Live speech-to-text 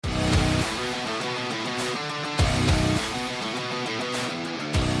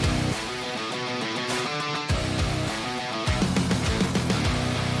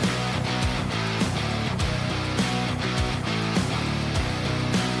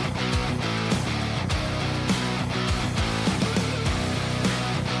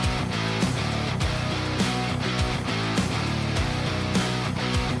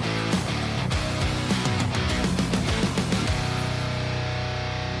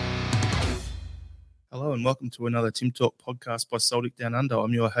Hello and welcome to another Tim Talk podcast by Celtic Down Under.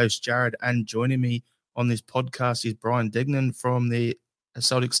 I'm your host, Jared, and joining me on this podcast is Brian Degnan from the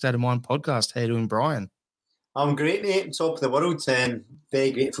Celtic State of Mind podcast. How you doing, Brian? I'm great, mate. I'm top of the world.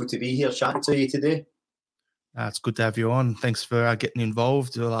 Very grateful to be here chatting to you today. It's good to have you on. Thanks for getting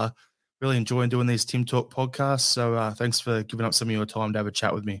involved. We'll really enjoying doing these Tim Talk podcasts. So thanks for giving up some of your time to have a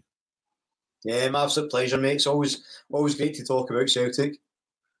chat with me. Yeah, my absolute pleasure, mate. It's always great to talk about Celtic.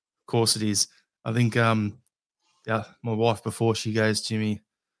 Of course it is. I think my wife, before she goes to me,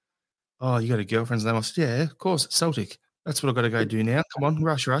 "Oh, you got a girlfriend's name?" I said, "Yeah, of course, it's Celtic. That's what I've got to go do now. Come on,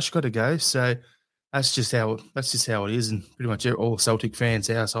 rush, got to go." So that's just how it is, and pretty much all Celtic fans'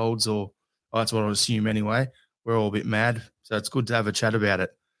 households, or that's what I assume anyway. We're all a bit mad, so it's good to have a chat about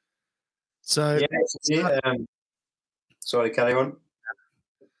it. So, sorry, carry on.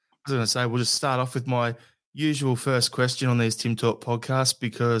 I was going to say we'll just start off with my usual first question on these Tim Talk podcasts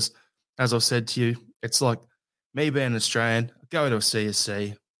because, as I've said to you, it's like me being an Australian, I go to a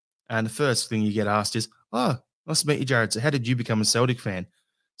CSC, and the first thing you get asked is, "Oh, nice to meet you, Jared. So how did you become a Celtic fan?"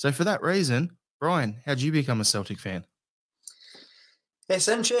 So for that reason, Brian, how did you become a Celtic fan? It's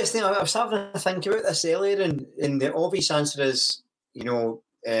interesting. I was having to think about this earlier, and the obvious answer is,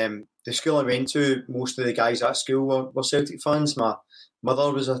 the school I went to, most of the guys at school were Celtic fans. My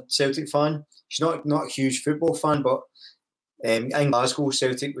mother was a Celtic fan. She's not a huge football fan, but in Glasgow,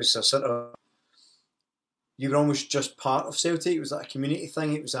 Celtic was a sort of, you were almost just part of Celtic. It was like a community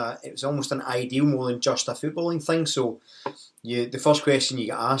thing. It was almost an ideal more than just a footballing thing. So the first question you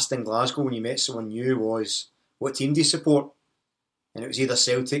got asked in Glasgow when you met someone new was, "What team do you support?" And it was either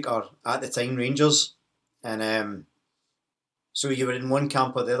Celtic or, at the time, Rangers. And so you were in one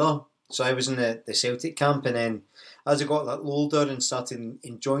camp or the other. So I was in the Celtic camp, and then as I got a little older and started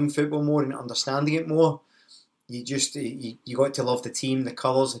enjoying football more and understanding it more, you got to love the team, the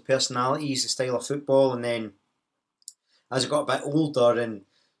colours, the personalities, the style of football. And then as I got a bit older and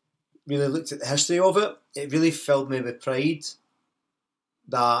really looked at the history of it, it really filled me with pride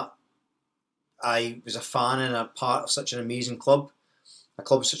that I was a fan and a part of such an amazing club. A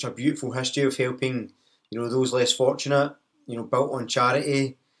club with such a beautiful history of helping, those less fortunate, built on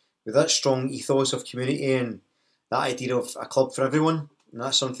charity, with that strong ethos of community and that idea of a club for everyone. And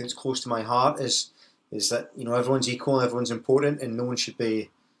that's something that's close to my heart is that, everyone's equal, everyone's important, and no one should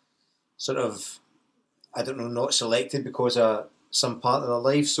be sort of, not selected because of some part of their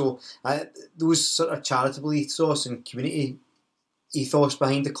life. So those sort of charitable ethos and community ethos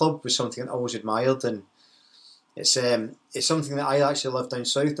behind the club was something that I always admired, and it's something that I actually live down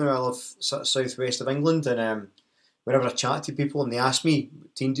south now. I live sort of southwest of England, and whenever I chat to people and they ask me,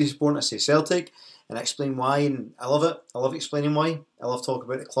 "What team do you support?" I say Celtic, and I explain why, and I love it. I love explaining why. I love talking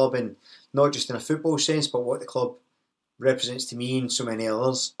about the club, and not just in a football sense, but what the club represents to me and so many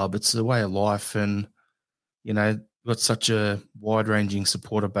others. It's a way of life, and we've got such a wide-ranging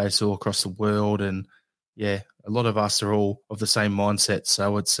supporter base all across the world, and a lot of us are all of the same mindset.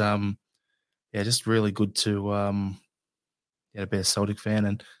 So it's just really good to be a Celtic fan,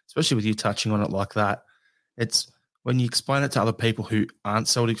 and especially with you touching on it like that. It's when you explain it to other people who aren't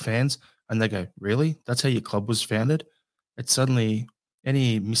Celtic fans and they go, "Really? That's how your club was founded?" It's suddenly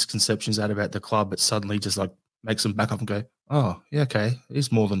any misconceptions out about the club, it suddenly just like makes them back up and go, "Oh, yeah, okay,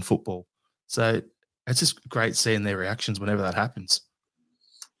 it's more than football." So it's just great seeing their reactions whenever that happens.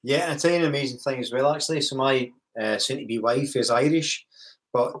 Yeah, and I'll tell you an amazing thing as well, actually. So my soon-to-be wife is Irish,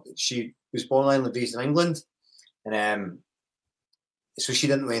 but she was born in Ireland, raised in England, and so she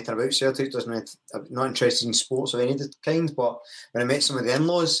didn't know anything about Celtic, not interested in sports of any kind. But when I met some of the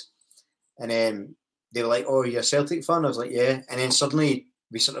in-laws, and they were like, "Oh, you're a Celtic fan?" I was like, "Yeah." And then suddenly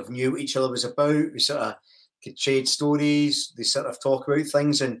we sort of knew what each other was about. We sort of could trade stories. They sort of talk about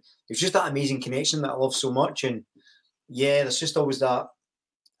things, and it was just that amazing connection that I love so much. And there's just always that,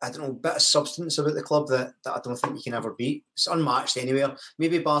 bit of substance about the club that I don't think you can ever beat. It's unmatched anywhere.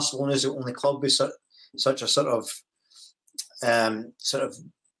 Maybe Barcelona is the only club with such a sort of,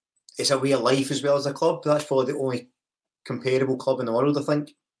 it's a way of life as well as a club. That's probably the only comparable club in the world, I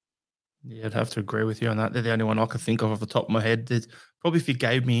think. Yeah, I'd have to agree with you on that. They're the only one I can think of off the top of my head. Probably if you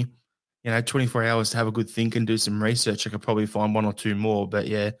gave me, 24 hours to have a good think and do some research, I could probably find one or two more. But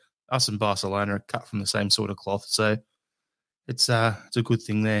us and Barcelona are cut from the same sort of cloth. So it's a good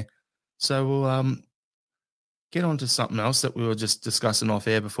thing there. So we'll get on to something else that we were just discussing off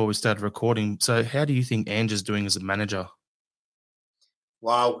air before we started recording. So how do you think Ange is doing as a manager?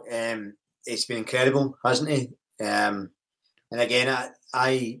 Wow, it's been incredible, hasn't he? And again,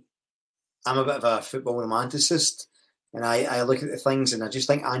 I'm a bit of a football romanticist, and I look at the things and I just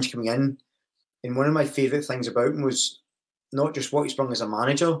think Ange coming in, and one of my favourite things about him was not just what he's brought as a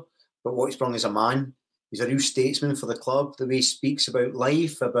manager, but what he's brought as a man. He's a real statesman for the club. The way he speaks about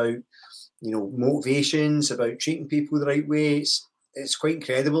life, about motivations, about treating people the right way, it's quite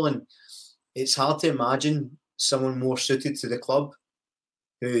incredible, and it's hard to imagine someone more suited to the club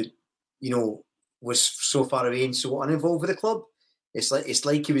who, was so far away and so uninvolved with the club. It's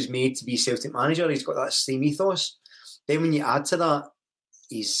like he was made to be Celtic manager. He's got that same ethos. Then when you add to that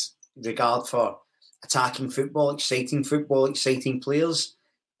his regard for attacking football, exciting players,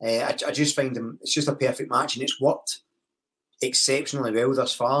 I just find him. It's just a perfect match, and it's worked exceptionally well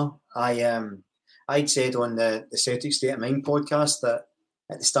thus far. I'd said on the Celtic State of Mind podcast that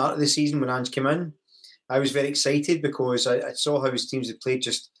at the start of the season when Ange came in, I was very excited because I saw how his teams had played,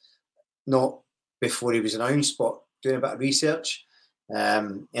 just not before he was announced, but doing a bit of research.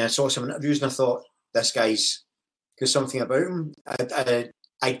 And I saw some interviews and I thought, this guy's got something about him.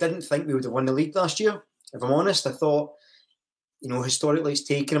 I didn't think we would have won the league last year, if I'm honest. I thought, historically it's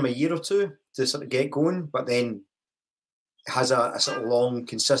taken him a year or two to sort of get going, but then has a sort of long,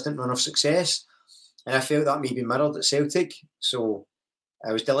 consistent run of success. And I felt that maybe mirrored at Celtic. So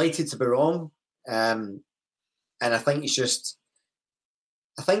I was delighted to be wrong. And I think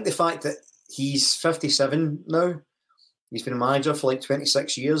I think the fact that he's 57 now, he's been a manager for like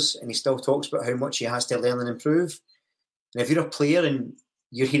 26 years, and he still talks about how much he has to learn and improve. And if you're a player and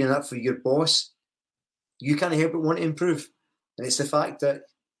you're hearing that for your boss, you can't help but want to improve. And it's the fact that,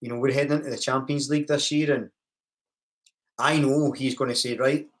 we're heading into the Champions League this year, and I know he's going to say,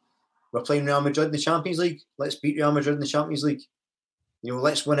 right, we're playing Real Madrid in the Champions League. Let's beat Real Madrid in the Champions League.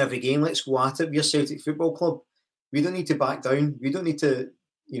 Let's win every game. Let's go at it. We're Celtic Football Club. We don't need to back down. We don't need to,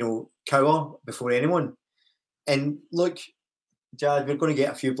 cower before anyone. And look, Jad, we're going to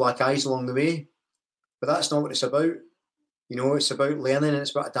get a few black eyes along the way, but that's not what it's about. It's about learning, and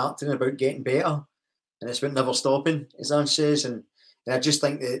it's about adapting, and about getting better, and it's about never stopping, as Ange says. And I just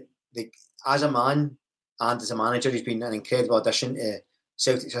think that as a man and as a manager, he's been an incredible addition to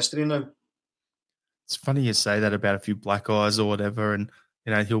Celtic's history now. It's funny you say that about a few black eyes or whatever, and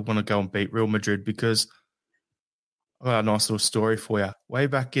he'll want to go and beat Real Madrid because I've got a nice little story for you. Way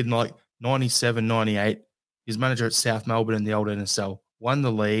back in like 97, 98, he was manager at South Melbourne in the old NSL, won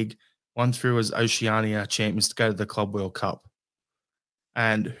the league, won through as Oceania champions to go to the Club World Cup.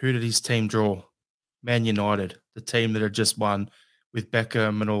 And who did his team draw? Man United, the team that had just won with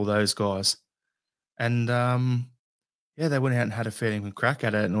Beckham and all those guys. And they went out and had a fair even crack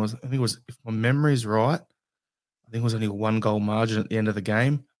at it. And if my memory's right, I think it was only a 1-goal margin at the end of the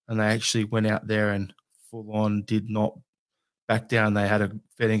game. And they actually went out there and full on did not back down. They had a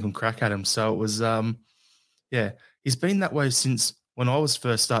fair income crack at him. So it was, he's been that way since when I was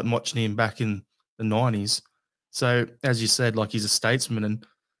first starting watching him back in the 90s. So as you said, like he's a statesman, and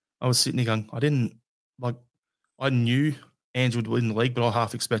I was sitting there going, I knew Ange would win the league, but I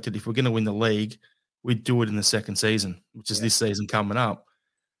half expected if we're going to win the league, we'd do it in the second season, which is this season coming up.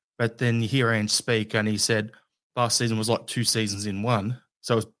 But then you hear Ange speak, and he said last season was like 2 seasons in one.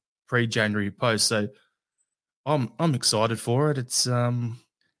 So it was pre-January post. So I'm excited for it. It's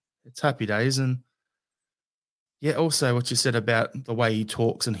happy days. And yeah, also what you said about the way he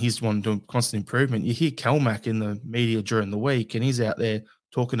talks and he's one doing constant improvement. You hear Kelmack in the media during the week, and he's out there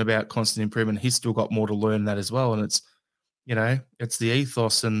talking about constant improvement. He's still got more to learn that as well. And it's, it's the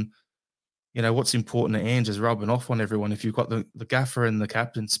ethos and, what's important to Ange is rubbing off on everyone. If you've got the gaffer and the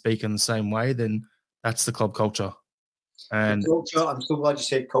captain speaking the same way, then that's the club culture. And culture, I'm so glad you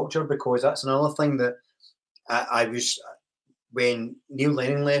said culture, because that's another thing that I was, when Neil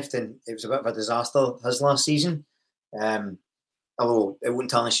Lennon left, and it was a bit of a disaster his last season, although it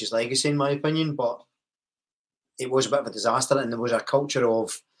wouldn't tarnish his legacy in my opinion, but it was a bit of a disaster, and there was a culture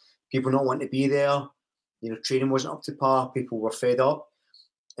of people not wanting to be there. Training wasn't up to par. People were fed up.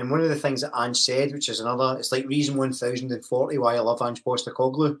 And one of the things that Ange said, which is it's like reason 1040 why I love Ange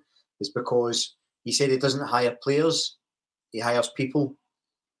Postecoglou, is because he said he doesn't hire players, he hires people.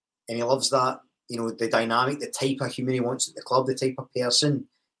 And he loves that, the dynamic, the type of human he wants at the club, the type of person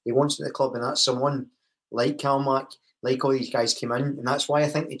he wants at the club. And that's someone like Calmack, like all these guys came in. And that's why I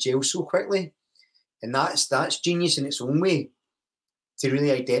think they gel so quickly. And that's genius in its own way, to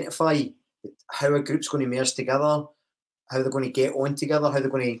really identify how a group's going to merge together, how they're going to get on together, how they're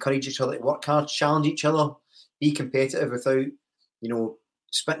going to encourage each other to work hard, challenge each other, be competitive without,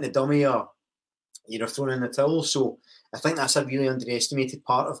 spitting the dummy or, throwing in the towel. So I think that's a really underestimated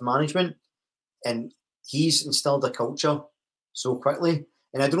part of management. And he's instilled a culture so quickly.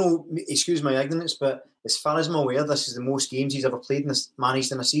 And I don't know, excuse my ignorance, but as far as I'm aware, this is the most games he's ever played and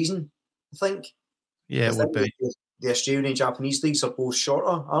managed in a season, I think. Yeah, it would be. The Australian and Japanese leagues are both shorter,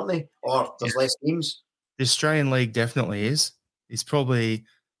 aren't they? Or there's less games. The Australian league definitely is. He's probably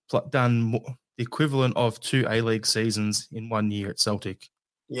done the equivalent of 2 A-League seasons in 1 year at Celtic.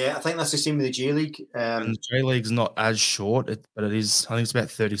 Yeah, I think that's the same with the J-League. And the J-League's not as short, but it is, I think it's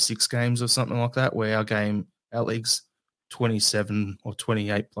about 36 games or something like that, where our league's 27 or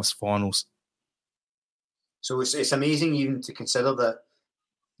 28 plus finals. So it's amazing even to consider that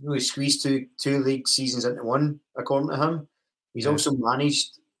he squeezed two league seasons into one, according to him. He's also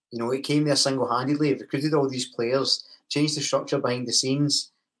managed, it came there single-handedly, recruited all these players, changed the structure behind the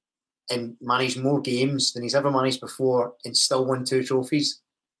scenes, and managed more games than he's ever managed before, and still won 2 trophies.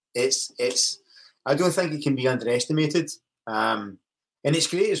 It's. I don't think it can be underestimated, and it's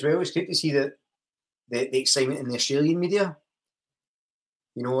great as well. It's great to see that the excitement in the Australian media.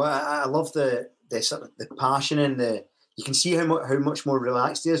 I love the sort of the passion and you can see how much more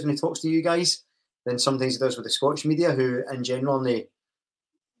relaxed he is when he talks to you guys than sometimes he does with the Scottish media, who in general are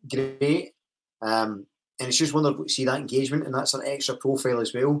great. And it's just wonderful to see that engagement and that sort of extra profile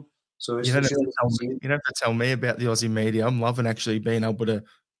as well. So you don't have to tell me about the Aussie media. I'm loving actually being able to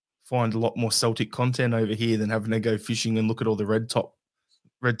find a lot more Celtic content over here than having to go fishing and look at all the red top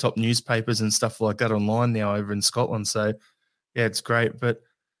newspapers and stuff like that online now over in Scotland. So yeah, it's great. But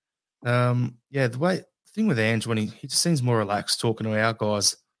the thing with Ange, when he just seems more relaxed talking to our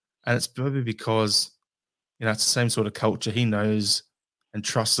guys, and it's probably because it's the same sort of culture. He knows and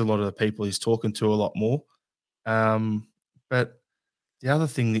trusts a lot of the people he's talking to a lot more. But the other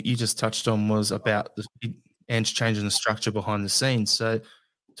thing that you just touched on was about Ange changing the structure behind the scenes. So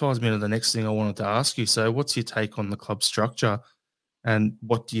it ties me into the next thing I wanted to ask you. So what's your take on the club structure, and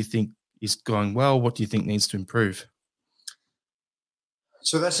what do you think is going well? What do you think needs to improve?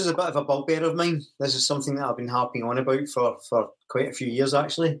 So this is a bit of a bugbear of mine. This is something that I've been harping on about for quite a few years,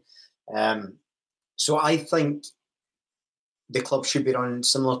 actually. So I think the club should be run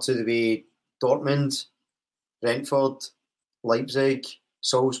similar to the way Dortmund, Brentford, Leipzig,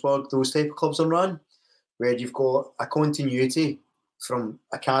 Salzburg, those type of clubs are run, where you've got a continuity from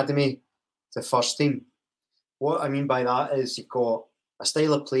academy to first team. What I mean by that is you've got a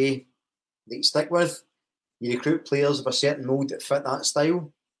style of play that you stick with. You recruit players of a certain mould that fit that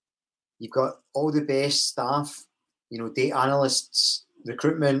style. You've got all the best staff, data analysts,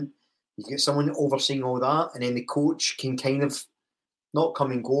 recruitment. You get someone overseeing all that, and then the coach can kind of not come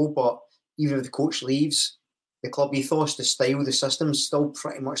and go, but even if the coach leaves, the club ethos, the style, the system is still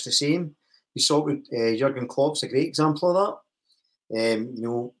pretty much the same. You saw it with Jurgen Klopp's a great example of that.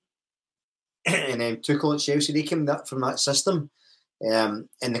 And then Tuchel at Chelsea, they came from that system. And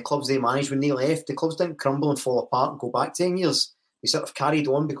the clubs they managed, when they left, the clubs didn't crumble and fall apart and go back 10 years. They sort of carried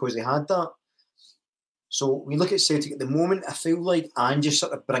on because they had that. So we look at Celtic at the moment, I feel like Ange is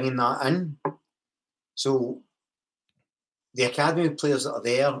sort of bringing that in. So the academy players that are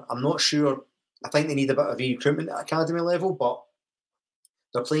there, I'm not sure. I think they need a bit of recruitment at academy level, but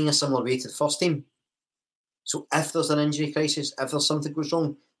they're playing a similar way to the first team. So if there's an injury crisis, if there's something goes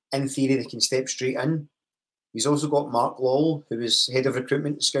wrong, in theory they can step straight in. He's also got Mark Lawwell, who is head of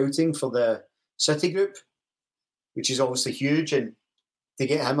recruitment and scouting for the City Group, which is obviously huge. And to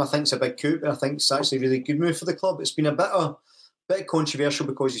get him, I think it's a big coup, but I think it's actually a really good move for the club. It's been a bit controversial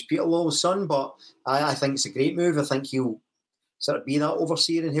because he's Peter Lawwell's son, but I think it's a great move. I think he'll sort of be that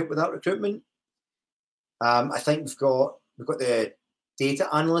overseer and help with that recruitment. I think we've got the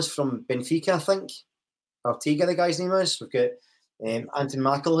data analyst from Benfica, I think. Ortega, the guy's name is. We've got Anton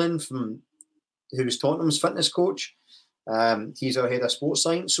McElhone, who was Tottenham's fitness coach. He's our head of sports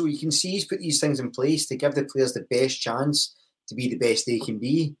science. So you can see he's put these things in place to give the players the best chance to be the best they can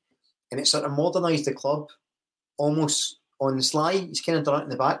be. And it's sort of modernised the club almost on the sly. He's kind of done it in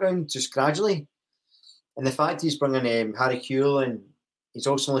the background, just gradually. And the fact he's bringing Harry Kewell, and he's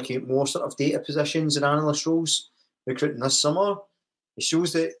also looking at more sort of data positions and analyst roles recruiting this summer, it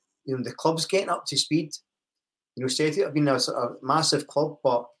shows that the club's getting up to speed. Celtic have been a sort of massive club,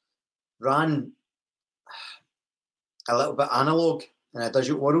 but ran a little bit analog in a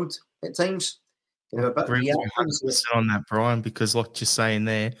digital world at times. I agree on that, Brian, because like you're saying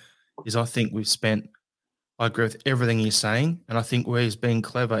there is I think I agree with everything you're saying, and I think where he's being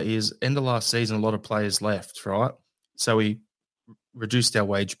clever is end of last season a lot of players left, right? So we reduced our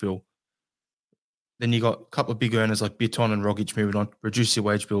wage bill. Then you got a couple of big earners like Bitton and Rogic moving on, reduce your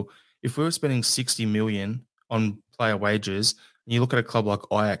wage bill. If we were spending 60 million on player wages, and you look at a club like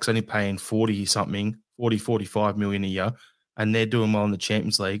Ajax only paying 45 million a year, and they're doing well in the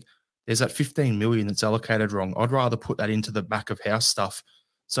Champions League, there's that 15 million that's allocated wrong. I'd rather put that into the back of house stuff.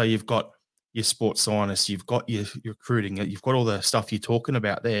 So you've got your sports scientists, you've got your recruiting, you've got all the stuff you're talking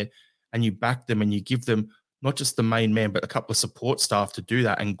about there, and you back them and you give them not just the main man, but a couple of support staff to do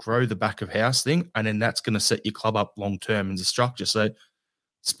that and grow the back of house thing. And then that's going to set your club up long term as a structure. So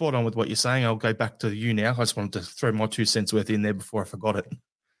spot on with what you're saying. I'll go back to you now. I just wanted to throw my 2 cents worth in there before I forgot it.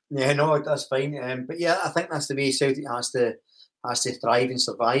 Yeah, no, that's fine. But yeah, I think that's the way Celtic has to thrive and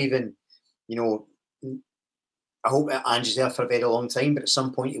survive. And you know, I hope that Ange's there for a very long time, but at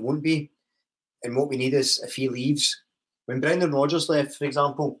some point he won't be. And what we need is, if he leaves, when Brendan Rodgers left, for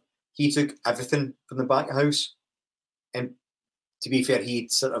example, he took everything from the back of the house. And to be fair,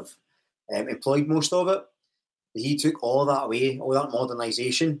 he'd sort of employed most of it. But he took all that away, all that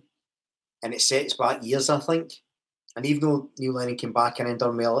modernisation, and it sets back years, I think. And even though Neil Lennon came back in and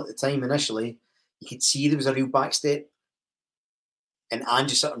done well at the time initially, you could see there was a real backstep. And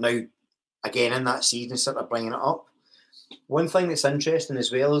Ange sort of now, again, in that season, sort of bringing it up. One thing that's interesting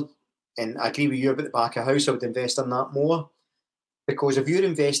as well, and I agree with you about the back of house, I would invest in that more. Because if you're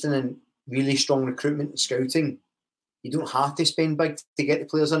investing in really strong recruitment and scouting, you don't have to spend big to get the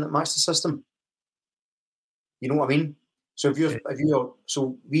players in that match the system. You know what I mean? So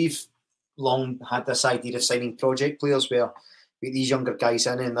so we've long had this idea of signing project players where we get these younger guys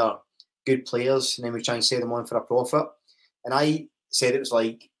in and they're good players, and then we try and sell them on for a profit. And I said it was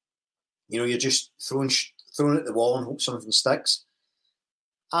like, you're just throwing it at the wall and hope something sticks.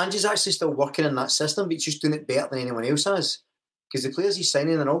 Ange's actually still working in that system, but he's just doing it better than anyone else has. Because the players he's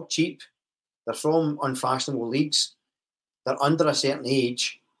signing are all cheap. They're from unfashionable leagues. They're under a certain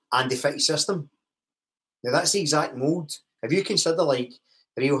age and they fit his system. Now, that's the exact mould. If you consider like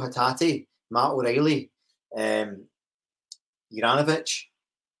Rio Hatate, Matt O'Reilly, Juranovic,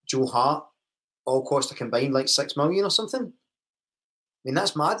 Joe Hart, all cost a combined like $6 million or something. I mean,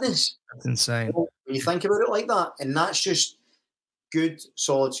 that's madness. That's insane. When you think about it like that, and that's just good,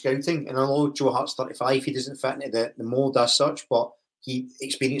 solid scouting. And although Joe Hart's 35, he doesn't fit into the mould as such, but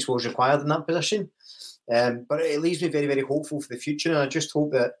experience was required in that position. But it leaves me very, very hopeful for the future. And I just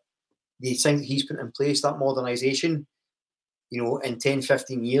hope that the thing that he's put in place, that modernisation, in 10,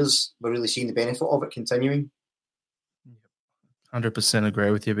 15 years, we're really seeing the benefit of it continuing. 100%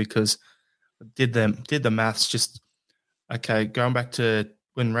 agree with you, because did the maths just, okay, going back to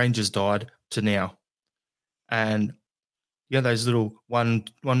when Rangers died to now, and those little 1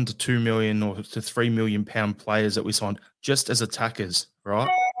 to 2 million or to 3 million pound players that we signed just as attackers, right?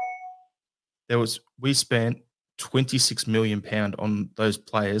 We spent 26 million pound on those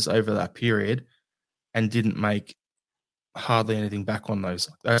players over that period and didn't make hardly anything back on those.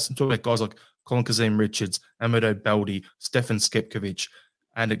 That's talking about guys like Colin Kazim-Richards, Amado Baldi, Stefan Skepkovic,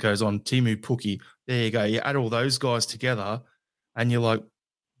 and it goes on, Timu Pukki. There you go. You add all those guys together and you're like,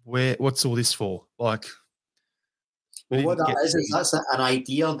 what's all this for? Like, well, what that is that's an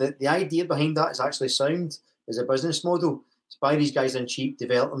idea. The idea behind that is actually sound as a business model. It's buy these guys in cheap,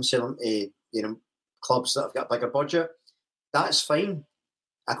 develop them, sell them to clubs that have got a bigger budget. That's fine.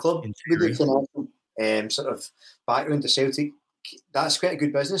 A club with a financial sort of background to Celtic, that's quite a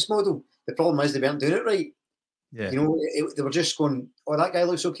good business model. The problem is they weren't doing it right. Yeah. They were just going, oh, that guy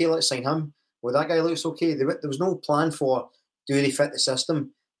looks okay, let's sign him. Well, that guy looks okay. There was no plan for, do they fit the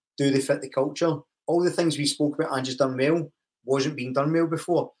system? Do they fit the culture? All the things we spoke about and just done well wasn't being done well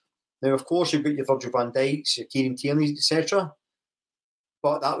before. Now, of course, you've got your Virgil van Dijks, your Kieran Tierney, etc.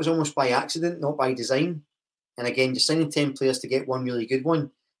 But that was almost by accident, not by design. And again, you're signing 10 players to get one really good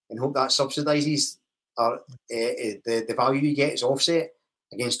one and hope that subsidises the value you get is offset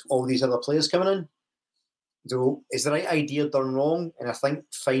against all these other players coming in. So is the right idea done wrong? And I think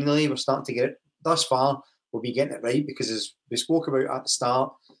finally we're starting to get it. Thus far, we'll be getting it right, because as we spoke about at the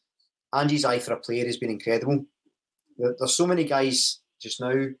start, Ange's eye for a player has been incredible. There's so many guys just now.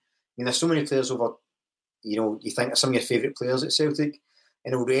 I mean, there's so many players over, you think of some of your favourite players at Celtic,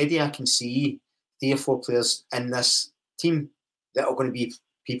 and already I can see 3 or 4 players in this team that are going to be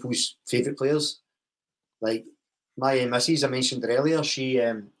people's favourite players. Like my missus, I mentioned her earlier, she's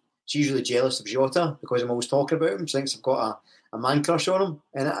usually jealous of Jota because I'm always talking about him. She thinks I've got a man crush on him,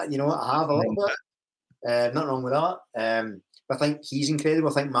 and I have a little bit. Nothing wrong with that. I think he's incredible.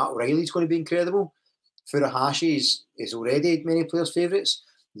 I think Matt O'Reilly's going to be incredible. Furuhashi is already many players' favourites.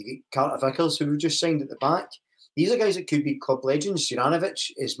 You get Carter Vickers, who we've just signed at the back. These are guys that could be club legends.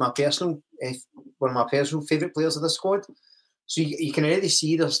 Juranovic is one of my personal favourite players of this squad. So you can already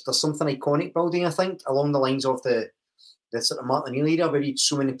see there's something iconic building, I think, along the lines of the sort of Martin O'Neill era, where you had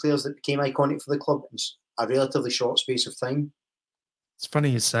so many players that became iconic for the club in a relatively short space of time. It's funny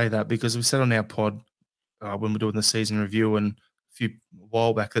you say that, because we said on our pod when we're doing the season review and a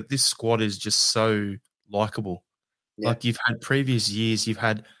while back that this squad is just so likeable. Yeah. Like, you've had previous years, you've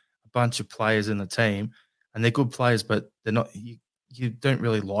had a bunch of players in the team and they're good players, but they're not. You don't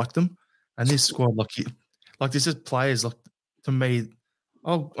really like them. And this squad, this is players, like, to me,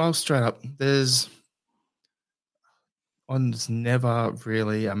 I'll straight up. was never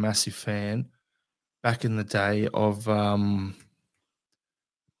really a massive fan back in the day of what's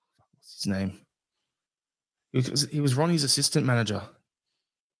his name? He was Ronnie's assistant manager.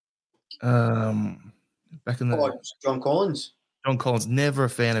 Back in the John Collins. John Collins, never a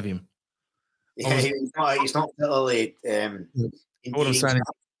fan of him. Yeah, he's not particularly what I'm saying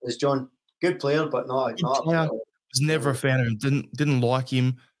is John. Good player, but not was never a fan of him. Didn't like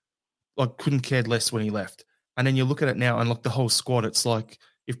him. Like couldn't care less when he left. And then you look at it now and like the whole squad, it's like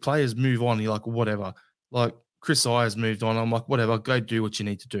if players move on, you're like, whatever. Like Chris Ayers moved on. I'm like, whatever, go do what you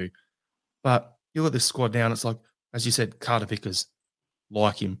need to do. But you look at this squad now and it's like, as you said, Carter Vickers,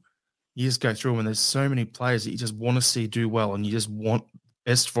 like him. You just go through them and there's so many players that you just want to see do well and you just want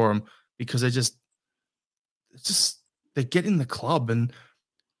best for them because they get in the club. And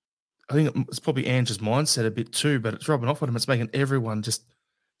I think it's probably Ange's mindset a bit too, but it's rubbing off on him. It's making everyone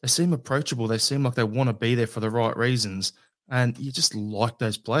they seem approachable. They seem like they want to be there for the right reasons. And you just like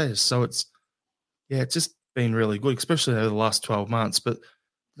those players. So it's just been really good, especially over the last 12 months. But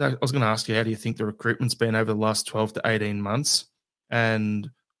I was going to ask you, how do you think the recruitment's been over the last 12 to 18 months?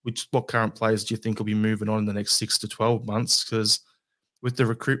 And what current players do you think will be moving on in the next 6 to 12 months? Because with the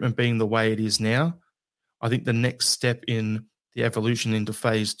recruitment being the way it is now, I think the next step in the evolution into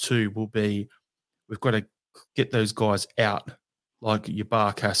phase 2 will be we've got to get those guys out, like your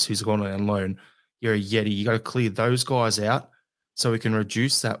Barkas who's gone on loan, you're a Yeti. You got to clear those guys out so we can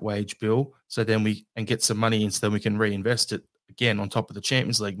reduce that wage bill so then and get some money in so then we can reinvest it again on top of the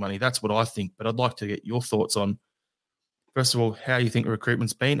Champions League money. That's what I think. But I'd like to get your thoughts on, first of all, how you think the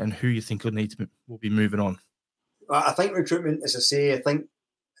recruitment's been and who you think will be moving on. I think recruitment, as I say, I think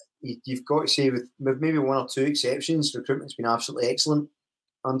you've got to say with maybe one or two exceptions, recruitment's been absolutely excellent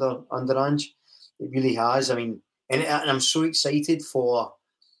under Ange. It really has. I mean, and I'm so excited for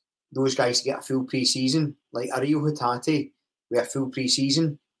those guys to get a full pre-season. Like Ariel Hatate, with a full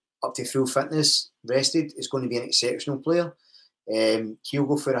pre-season, up to full fitness, rested, is going to be an exceptional player.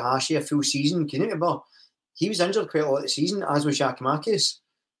 Kyogo Furuhashi, a full season. Can you remember? He was injured quite a lot of the season, as was Giacomakis.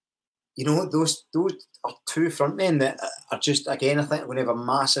 You know, those are two frontmen that are just, again, I think are going to have a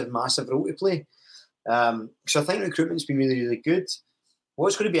massive, massive role to play. So I think recruitment's been really, really good.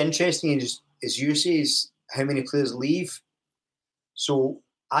 What's going to be interesting is you say, is how many players leave. So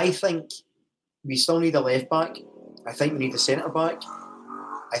I think we still need a left back. I think we need a centre back.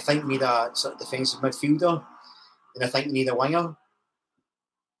 I think we need a sort of defensive midfielder. And I think we need a winger.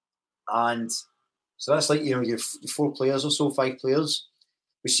 And so that's like, your 4 players or so, 5 players,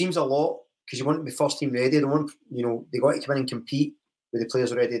 which seems a lot because you want to be first team ready. They want, they got to come in and compete with the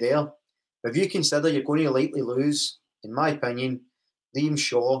players already there. But if you consider you're going to likely lose, in my opinion, Liam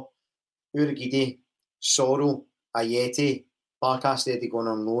Shaw, Urhoghide, Soro, Ayeti, Barkas already going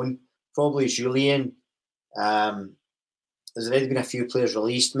on loan, probably Julian. There's already been a few players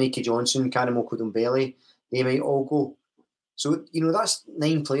released, Mikey Johnson, Karamo Kudumbele, they might all go. So, that's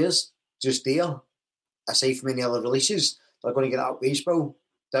 9 players just there, aside from any other releases. They're going to get that wage bill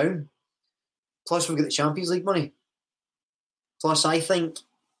down. Plus, we've got the Champions League money. Plus, I think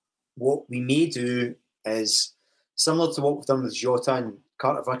what we may do is similar to what we've done with Jota and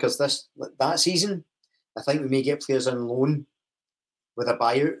Carter Vickers that season. I think we may get players on loan with a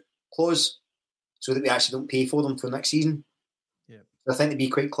buyout clause so that we actually don't pay for them for next season. Yeah, I think they'd be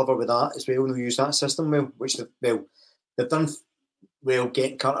quite clever with that as well. They'll use that system well, which they've done well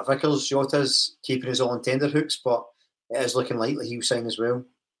getting Carter Vickers. Jota's keeping us all on tender hooks, but it is looking likely he'll sign as well.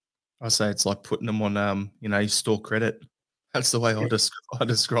 I say it's like putting them on, store credit. That's the way I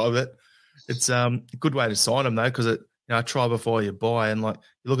describe it. It's a good way to sign them though, because try before you buy. And like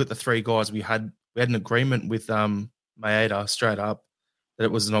you look at the 3 guys we had an agreement with Maeda straight up that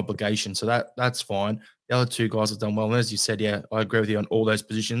it was an obligation, so that's fine. The other 2 guys have done well, and as you said, yeah, I agree with you on all those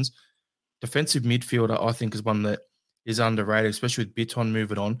positions. Defensive midfielder, I think, is one that is underrated, especially with Bitton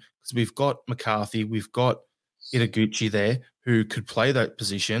moving on, because we've got McCarthy, we've got Itaguchi there who could play that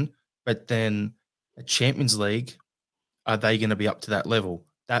position. But then a Champions League, are they going to be up to that level?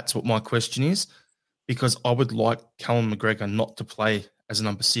 That's what my question is, because I would like Callum McGregor not to play as a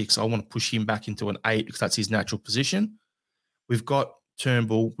number 6. I want to push him back into an 8 because that's his natural position. We've got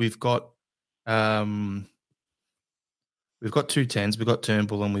Turnbull, we've got 2 10s, we've got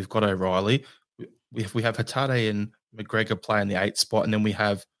Turnbull and we've got O'Reilly. We have Hatate and McGregor playing the 8 spot, and then we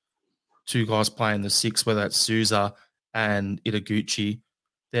have 2 guys playing the 6, whether that's Souza and Itaguchi.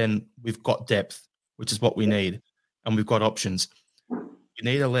 Then we've got depth, which is what we need, and we've got options. We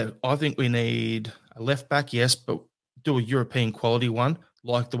need I think we need a left back, yes, but do a European quality one,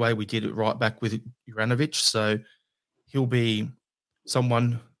 like the way we did it right back with Juranovic. So he'll be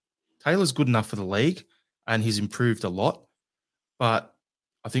someone. Taylor's good enough for the league, and he's improved a lot. But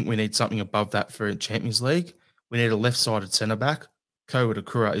I think we need something above that for Champions League. We need a left-sided centre-back. Ko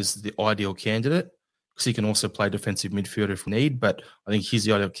Itakura is the ideal candidate because he can also play defensive midfielder if need, but I think he's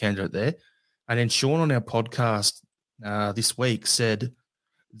the ideal candidate there. And then Sean on our podcast this week said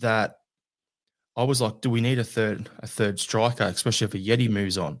that I was like, do we need a third striker, especially if a Yeti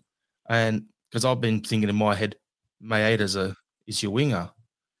moves on? And because I've been thinking in my head, Maeda is your winger.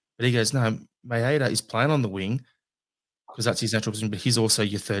 But he goes, no, Maeda is playing on the wing because that's his natural position, but he's also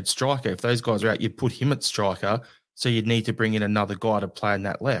your third striker. If those guys are out, you'd put him at striker, so you'd need to bring in another guy to play in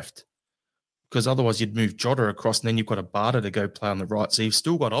that left. Because otherwise you'd move Jota across and then you've got a Abada to go play on the right. So you've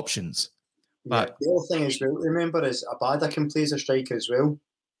still got options. But the other thing is, remember, is Abada can play as a striker as well.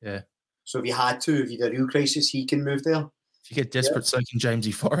 Yeah. So if you had a real crisis, he can move there. If you get desperate, so can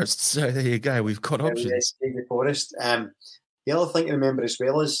Jamesy Forrest. So there you go. We've got options. Yes, Jamesy Forrest. The other thing to remember as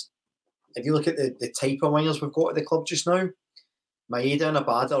well is, if you look at the type of wingers we've got at the club just now, Maeda and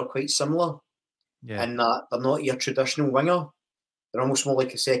Abada are quite similar in that they're not your traditional winger. They're almost more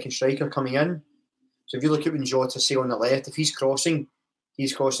like a second striker coming in. So if you look at when Jota, say, on the left, if he's crossing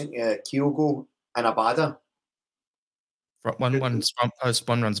Kyogo and Abada. One runs front post,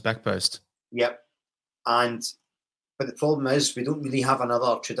 one runs back post. Yep. But the problem is we don't really have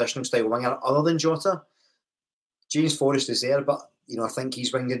another traditional style winger other than Jota. James Forrest is there, but I think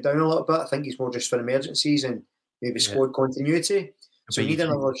he's winged it down a little bit. I think he's more just for emergencies and maybe squad continuity. So you need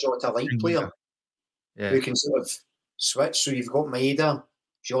another Jota-like player who can sort of switch. So you've got Maeda,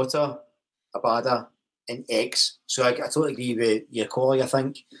 Jota, Abada, and X. So I totally agree with your colleague, I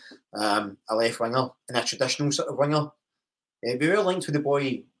think. A left winger and a traditional sort of winger. We were linked with the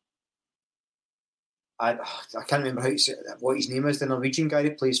boy, I can't remember what his name is, the Norwegian guy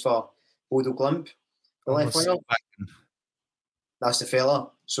that plays for Bodo Glimt, the left winger. That's the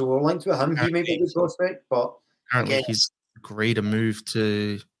fella. So we're linked with him. He may be a good prospect, but apparently he's agreed to move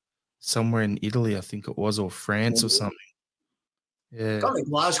to somewhere in Italy, I think it was, or France or something. Yeah. Come to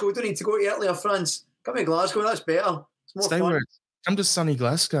Glasgow. Don't need to go to Italy or France. Come to Glasgow. That's better. It's more fun. Come to sunny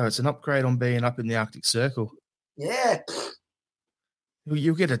Glasgow. It's an upgrade on being up in the Arctic Circle. Yeah.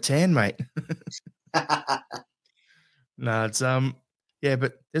 You'll get a tan, mate. No, it's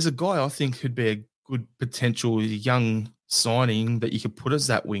but there's a guy I think who'd be a good potential young signing that you could put as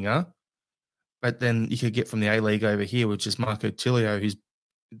that winger, but then you could get from the A-League over here, which is Marco Tilio, who's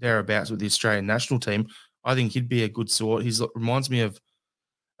thereabouts with the Australian national team. I think he'd be a good sort. He reminds me of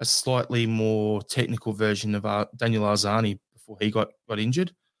a slightly more technical version of Daniel Arzani before he got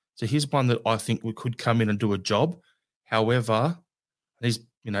injured. So he's one that I think could come in and do a job. However, he's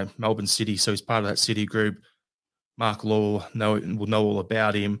Melbourne City, so he's part of that City group. Mark Law will know all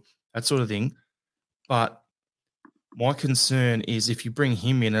about him, that sort of thing. But my concern is if you bring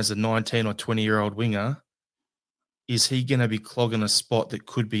him in as a 19 or 20-year-old winger, is he going to be clogging a spot that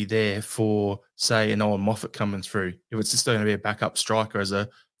could be there for, say, an Owen Moffat coming through? If it's just going to be a backup striker as a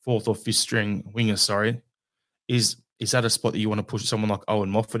fourth or fifth string winger, is that a spot that you want to push someone like Owen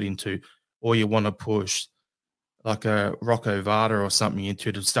Moffat into, or you want to push like a Rocco Vada or something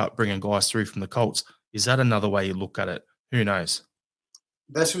into to start bringing guys through from the Colts? Is that another way you look at it? Who knows?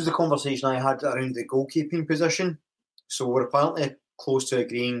 This was the conversation I had around the goalkeeping position. So we're apparently close to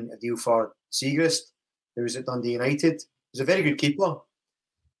agreeing a deal for Siegrist, who was at Dundee United. He's a very good keeper.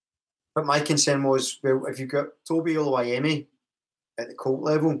 But my concern was, well, if you've got Toby Oluwayemi at the Colt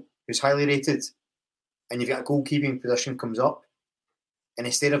level, who's highly rated, and you've got a goalkeeping position comes up, and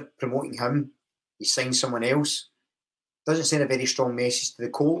instead of promoting him, you sign someone else, doesn't send a very strong message to the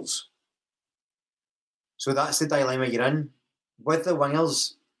Colts. So that's the dilemma you're in. With the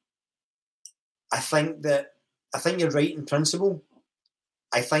wingers, I think you're right in principle.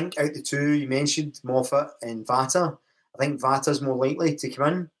 I think out the two you mentioned, Moffat and Vata, I think Vata's more likely to come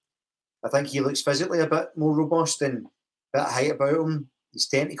in. I think he looks physically a bit more robust and a bit of height about him. He's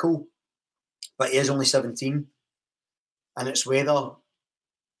technical, but he is only 17. And it's whether,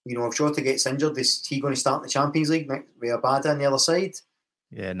 if Jota gets injured, is he going to start in the Champions League with Abada on the other side?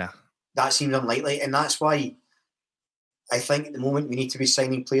 Yeah, nah. That seems unlikely, and that's why I think at the moment we need to be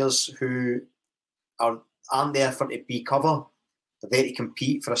signing players who aren't there for to be cover. They're there to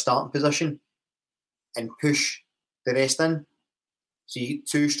compete for a starting position and push the rest in. So you get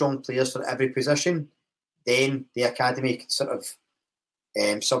two strong players for every position. Then the academy can sort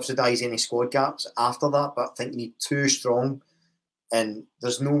of subsidise any squad gaps after that. But I think you need two strong, and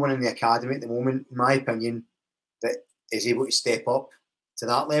there's no one in the academy at the moment, in my opinion, that is able to step up to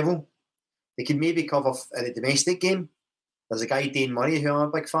that level. They could maybe cover in a domestic game. There's a guy, Dane Murray, who I'm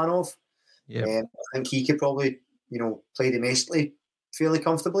a big fan of. Yeah, I think he could probably, play domestically fairly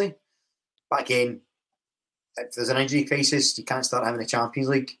comfortably. But again, if there's an injury crisis, you can't start having the Champions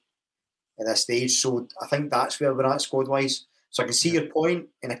League at this stage. So I think that's where we're at squad-wise. So I can see your point,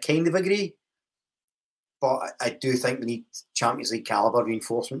 and I kind of agree. But I do think we need Champions League calibre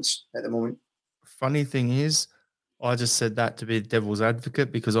reinforcements at the moment. Funny thing is, I just said that to be the devil's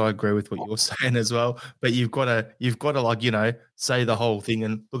advocate because I agree with what you're saying as well. But you've got to like, say the whole thing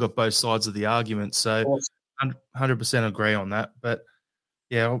and look at both sides of the argument. So 100% agree on that. But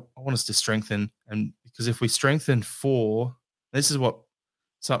yeah, I want us to strengthen, and because if we strengthen this is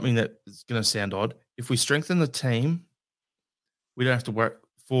something that is going to sound odd. If we strengthen the team, we don't have to work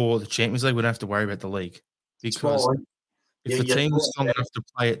for the Champions League. We don't have to worry about the league, because if the team is strong enough to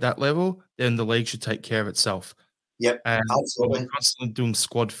play at that level, then the league should take care of itself. Yep, and absolutely. when we're constantly doing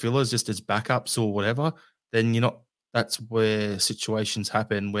squad fillers just as backups or whatever, then that's where situations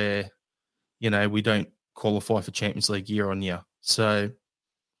happen where, we don't qualify for Champions League year on year. So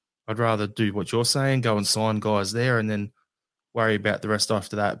I'd rather do what you're saying, go and sign guys there and then worry about the rest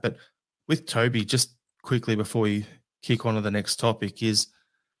after that. But with Toby, just quickly before you kick on to the next topic, is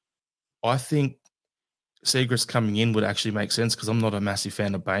I think Siegrist coming in would actually make sense because I'm not a massive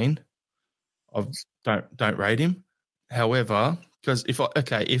fan of Bain. I don't rate him. However, because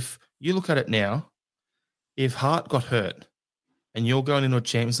if you look at it now, if Hart got hurt and you're going into a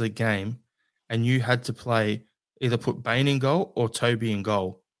Champions League game and you had to either put Bain in goal or Toby in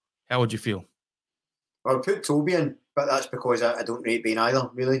goal, how would you feel? I'll put Toby in, but that's because I don't rate Bain either,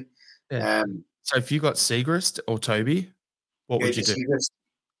 really. Yeah. So if you got Siegrist or Toby, what would you do? Siegrist.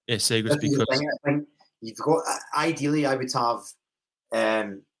 Yeah, Siegrist, because I think you've got, ideally I would have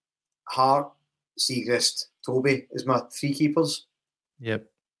Hart, Siegrist, Toby as my three keepers. Yep.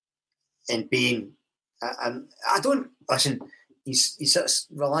 And Bain, and I don't listen. He's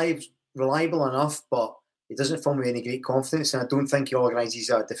reliable enough, but he doesn't fill me with any great confidence, and I don't think he organises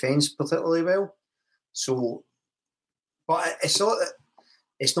our defence particularly well. So, but it's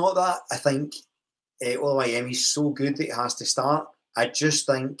not that I think Oyeyemi's so good that he has to start. I just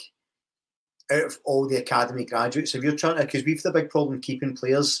think out of all the academy graduates, if you're trying to, because we've the big problem keeping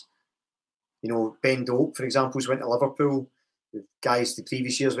players. Ben Doak, for example, has went to Liverpool. The guys the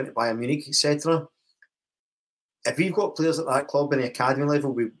previous years went to Bayern Munich, etc. If we've got players at that club in the academy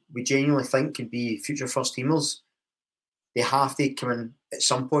level, we genuinely think can be future first teamers. They have to come in at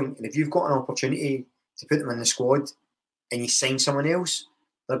some point, and if you've got an opportunity to put them in the squad, and you sign someone else,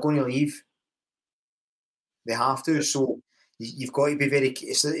 they're going to leave. They have to. So you've got to be very.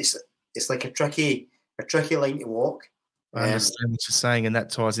 It's like a tricky line to walk. I understand what you're saying, and that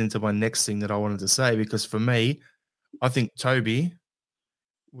ties into my next thing that I wanted to say, because for me, I think Toby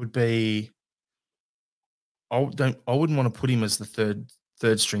would be. I wouldn't want to put him as the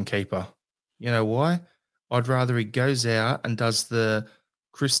third string keeper. You know why? I'd rather he goes out and does the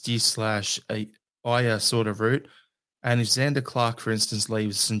Christie / Aya sort of route, and if Xander Clark, for instance,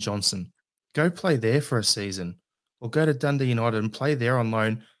 leaves St Johnson, go play there for a season, or go to Dundee United and play there on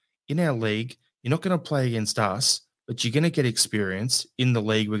loan in our league. You're not going to play against us, but you're going to get experience in the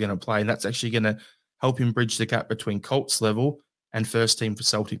league we're going to play, and that's actually going to help him bridge the gap between Colts level and first team for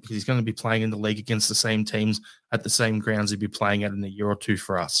Celtic, because he's going to be playing in the league against the same teams at the same grounds he'd be playing at in a year or two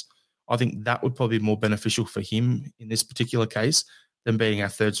for us. I think that would probably be more beneficial for him in this particular case than being our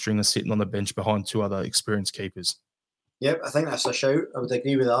third stringer sitting on the bench behind two other experienced keepers. Yep, I think that's a shout. I would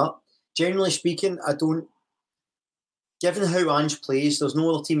agree with that. Generally speaking, given how Ange plays, there's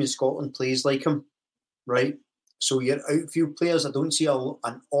no other team in Scotland plays like him, right? So your outfield players, I don't see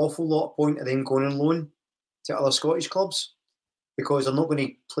an awful lot of point of them going on loan to other Scottish clubs, because they're not going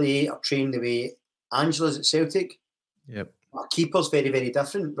to play or train the way Angela's at Celtic. Yep. Our keeper's very, very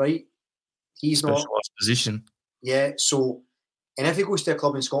different, right? He's specialized not position. Yeah, so, and if he goes to a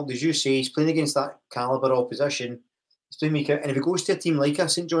club in Scotland, as you say, he's playing against that calibre opposition. He's playing and if he goes to a team like a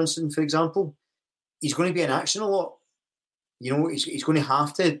St Johnstone, for example, he's going to be in action a lot. He's going to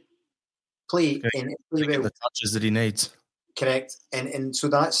have to play and play well. The touches that he needs. Correct, and so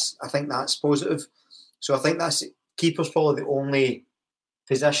I think that's positive. So I think that's keeper's probably the only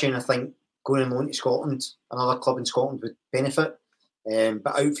position I think going on loan to Scotland, another club in Scotland would benefit.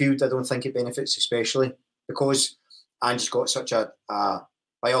 But outfield, I don't think it benefits, especially because Ange's got such a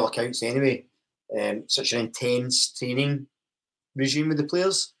by all accounts anyway, such an intense training regime with the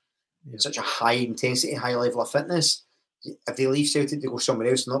players, such a high intensity, high level of fitness. If they leave Celtic to go somewhere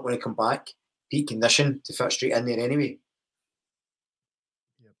else, they're not going to come back peak condition to fit straight in there anyway.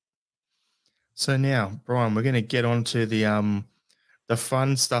 So now, Brian, we're going to get on to the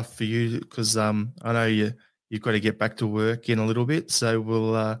fun stuff for you, because I know you've got to get back to work in a little bit. So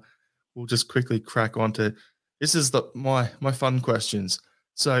we'll just quickly crack on to this. Is my fun questions.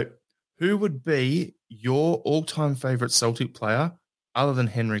 So, who would be your all-time favourite Celtic player other than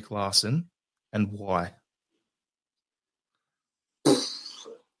Henrik Larsson and why?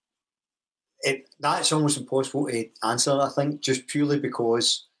 That's almost impossible to answer, I think, just purely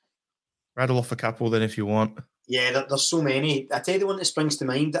because... Rattle off a couple then if you want. Yeah, there's so many. I tell you the one that springs to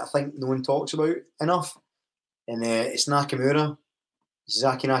mind that I think no one talks about enough, and it's Nakamura.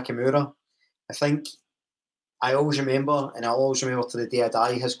 Zaki Nakamura. I think I always remember, and I'll always remember to the day I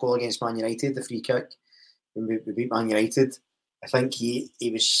die, his goal against Man United, the free kick, when we beat Man United. I think he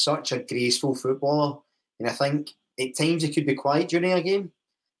was such a graceful footballer, and I think at times he could be quiet during a game,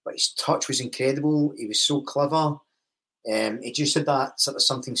 but his touch was incredible. He was so clever. He just had that sort of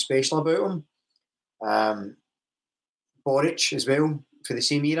something special about him. Boric as well, for the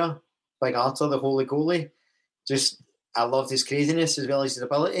same era. Big Arthur, the holy goalie. Just, I loved his craziness as well as his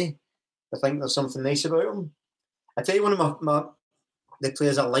ability. I think there's something nice about him. I tell you one of the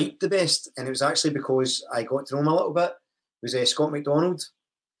players I liked the best, and it was actually because I got to know him a little bit, was Scott McDonald,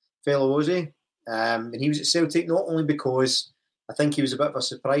 fellow Aussie. And he was at Celtic not only because I think he was a bit of a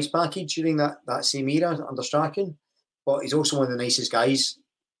surprise package during that same era under Strachan, but he's also one of the nicest guys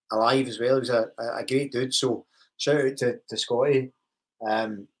alive as well. He was a great dude. So shout out to Scotty. I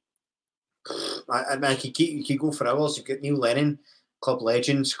mean, you could go for hours. You've got Neil Lennon, club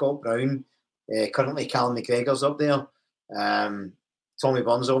legend, Scott Brown, currently Callum McGregor's up there. Tommy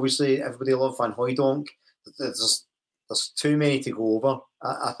Burns, obviously, everybody loved Van Hooijdonk. There's too many to go over,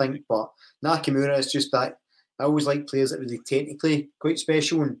 I think. But Nakamura is just that. I always like players that are really technically quite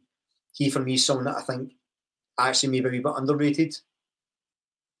special, and he for me is someone that I think actually maybe a wee bit underrated.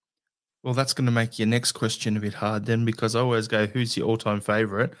 Well, that's going to make your next question a bit hard then, because I always go, who's your all-time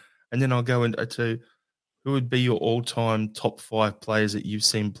favourite? And then I'll go into who would be your all-time top 5 players that you've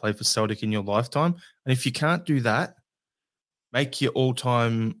seen play for Celtic in your lifetime. And if you can't do that, make your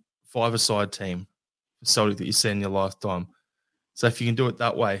all-time 5-a-side team for Celtic that you've seen in your lifetime. So if you can do it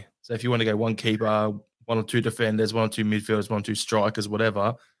that way, so if you want to go one keeper, 1 or 2 defenders, 1 or 2 midfielders, 1 or 2 strikers,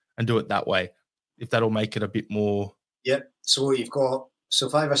 whatever, and do it that way, if that'll make it a bit more... Yep. So you've got... So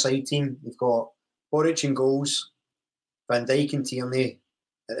 5-a-side team, you've got Boric in goals, Van Dijk and Tierney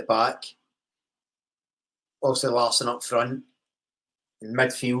at the back, obviously Larsson up front, in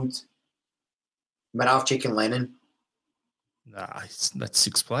midfield, Moravcik and Lennon. Nah, that's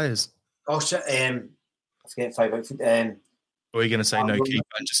 6 players. Oh, shit, I forget 5 outfield. Or are you going to say no keeper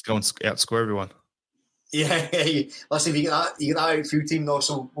and just go and outscore everyone? Yeah. Listen, you get that outfield team though,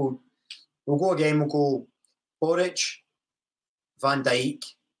 so we'll go again. We'll go Boric, Van Dijk,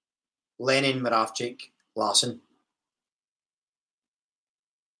 Lennon, Moravcik, Larsson.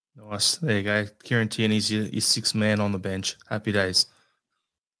 Nice. There you go. Kieran Tierney's your 6th man on the bench. Happy days.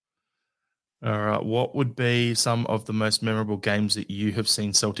 All right. What would be some of the most memorable games that you have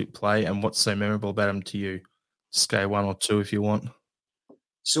seen Celtic play, and what's so memorable about them to you? Just go 1 or 2 if you want.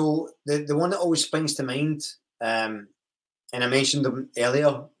 So the one that always springs to mind, and I mentioned them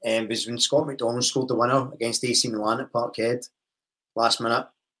earlier, was when Scott McDonald scored the winner against AC Milan at Parkhead last minute.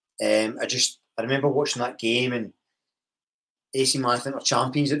 I remember watching that game, and AC Milan, I think, were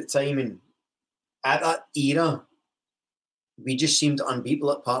champions at the time, and at that era, we just seemed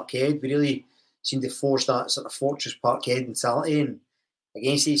unbeatable at Parkhead. We really seemed to force that sort of fortress Parkhead mentality, and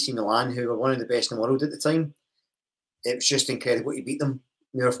against AC Milan, who were one of the best in the world at the time, it was just incredible to beat them.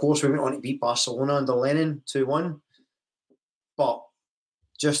 Now, of course, we went on to beat Barcelona under Lennon 2-1, but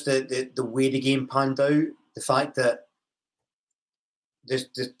just the way the game panned out, the fact that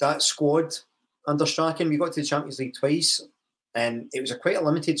that squad under Strachan, we got to the Champions League twice, and it was quite a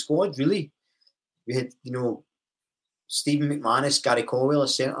limited squad, really. We had, Stephen McManus, Gary Caldwell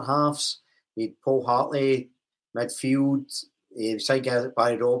as centre halves. We had Paul Hartley, midfield. Beside guys like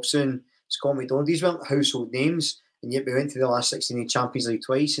Barry Robson, Scott McDonald. These weren't household names, and yet we went to the last 16 in Champions League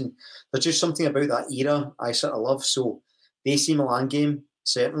twice. And there's just something about that era I sort of love. So the AC Milan game,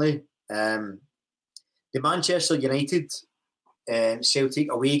 certainly. The Manchester United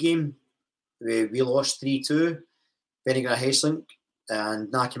Celtic away game, we lost 3-2. Benny Hesselink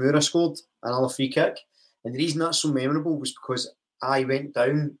and Nakamura scored another free kick. And the reason that's so memorable was because I went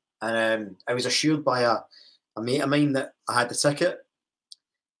down and I was assured by a mate of mine that I had the ticket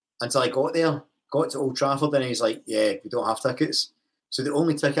until I got there, got to Old Trafford, and he's like, yeah, we don't have tickets. So the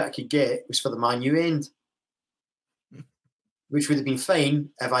only ticket I could get was for the Man U end, which would have been fine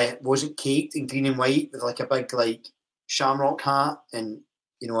if I wasn't caked in green and white with like a big shamrock hat, and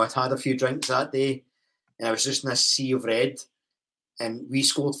I'd had a few drinks that day, and I was just in this sea of red, and we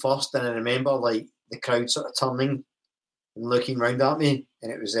scored first, and I remember the crowd sort of turning and looking round at me,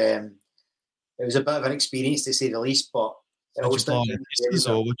 and it was a bit of an experience to say the least. But Did you fly on pisses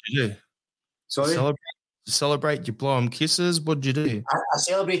or what did you do? Sorry? Celebrate, you blow him kisses. What did you do? I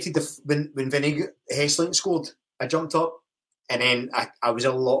celebrated when Vinny Hesselink scored. I jumped up, and then I was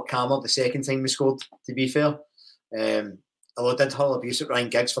a lot calmer the second time we scored, to be fair. Although I did hurl abuse at Ryan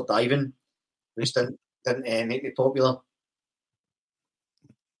Giggs for diving, which didn't make me popular.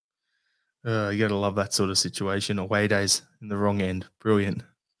 You got to love that sort of situation. Away days in the wrong end. Brilliant.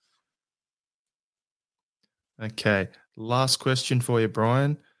 Okay, last question for you,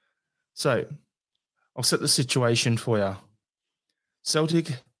 Brian. So, I'll set the situation for you.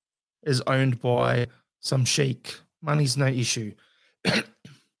 Celtic is owned by some sheik. Money's no issue. Don't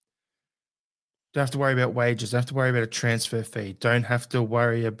have to worry about wages. Don't have to worry about a transfer fee. Don't have to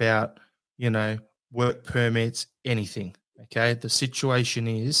worry about, work permits, anything. Okay, the situation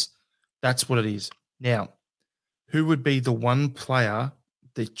is that's what it is. Now, who would be the one player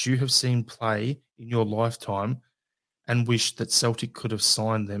that you have seen play in your lifetime and wish that Celtic could have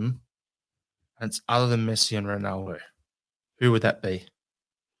signed them, and it's other than Messi and Ronaldo? Who would that be?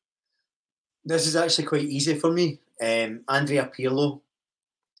 This is actually quite easy for me. Andrea Pirlo.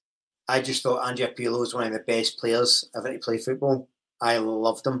 I just thought Andrea Pirlo was one of the best players ever to play football. I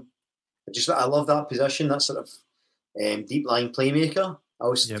loved him. I love that position, that sort of deep line playmaker. I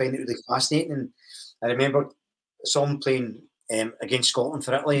always find it really fascinating. And I remember saw him playing against Scotland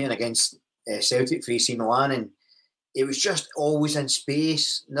for Italy and against Celtic for AC Milan, and it was just always in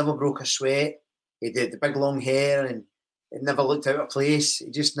space, never broke a sweat. He did the big long hair, and it never looked out of place. He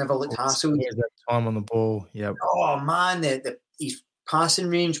just never looked hassled. That time on the ball, yeah. Oh man, his passing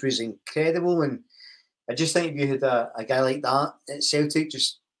range was incredible, and I just think if you had a guy like that at Celtic,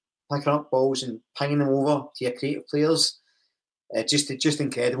 just picking up balls and pinging them over to your creative players, just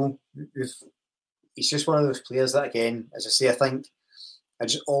incredible. He's just one of those players that, again, as I say, I think I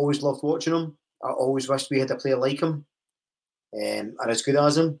just always loved watching him. I always wished we had a player like him, or as good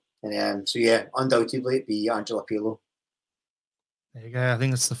as him. And so, yeah, undoubtedly it'd be Angelo Pirlo. There you go. I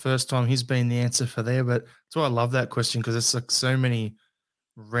think it's the first time he's been the answer for there, but that's why I love that question, because it's like so many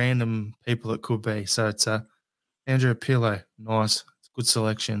random people it could be. So it's Andrea Pirlo. Nice. It's a good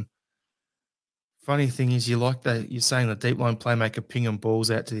selection. Funny thing is, you like that you're saying the deep line playmaker pinging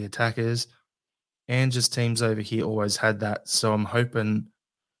balls out to the attackers. Ange's teams over here always had that. So I'm hoping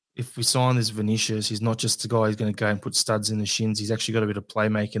if we sign this Vinicius, he's not just a guy who's going to go and put studs in the shins. He's actually got a bit of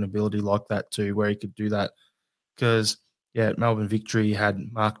playmaking ability like that too, where he could do that. Because, at Melbourne Victory, he had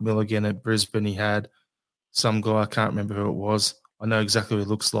Mark Milligan. At Brisbane, he had some guy. I can't remember who it was. I know exactly what he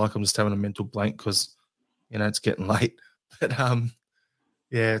looks like. I'm just having a mental blank because, it's getting late. But, I'm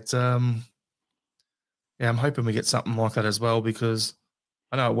hoping we get something like that as well, because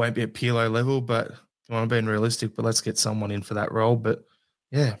I know it won't be at Pirlo level, but I'm being realistic, but let's get someone in for that role. But,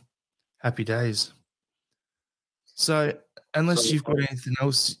 happy days. So unless you've got anything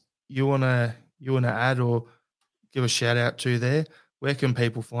else you wanna add or give a shout out to there, where can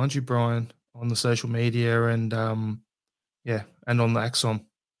people find you, Brian, on the social media and and on the Axon?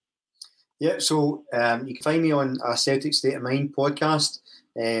 Yeah, so you can find me on a Celtic State of Mind podcast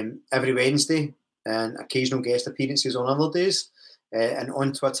every Wednesday, and occasional guest appearances on other days, and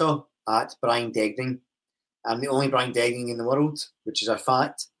on Twitter at Brian Degning. I'm the only Brian Degning in the world, which is a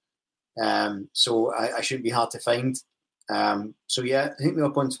fact. So I shouldn't be hard to find. Hit me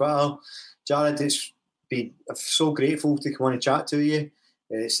up on Twitter. Jared, it's been so grateful to come on and chat to you.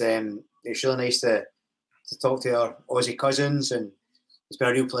 It's really nice to talk to our Aussie cousins, and it's been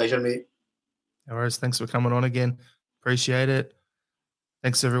a real pleasure, mate. All right, thanks for coming on again. Appreciate it.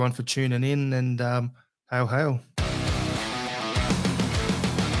 Thanks everyone for tuning in, and hail, hail.